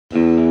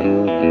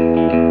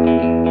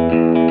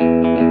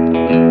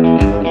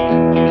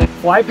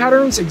Fly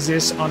patterns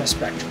exist on a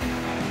spectrum.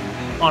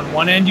 On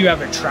one end you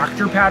have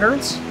attractor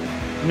patterns,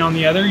 and on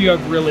the other you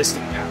have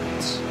realistic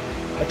patterns.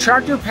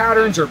 Attractor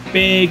patterns are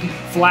big,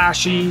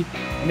 flashy,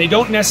 and they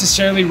don't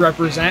necessarily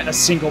represent a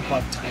single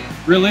bug type.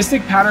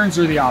 Realistic patterns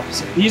are the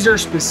opposite. These are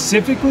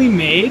specifically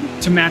made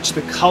to match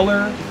the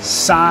color,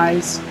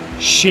 size,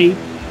 shape,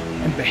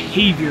 and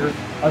behavior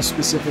of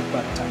specific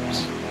bug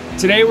types.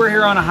 Today we're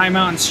here on a high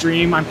mountain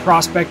stream. I'm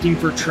prospecting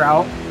for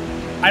trout.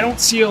 I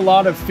don't see a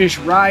lot of fish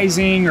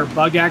rising or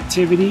bug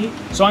activity,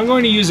 so I'm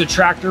going to use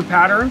attractor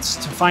patterns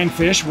to find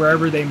fish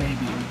wherever they may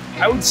be.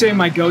 I would say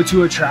my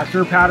go-to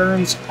attractor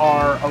patterns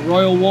are a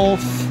royal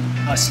wolf,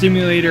 a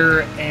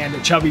stimulator, and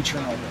a chubby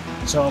turnover.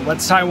 So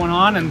let's tie one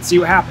on and see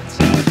what happens.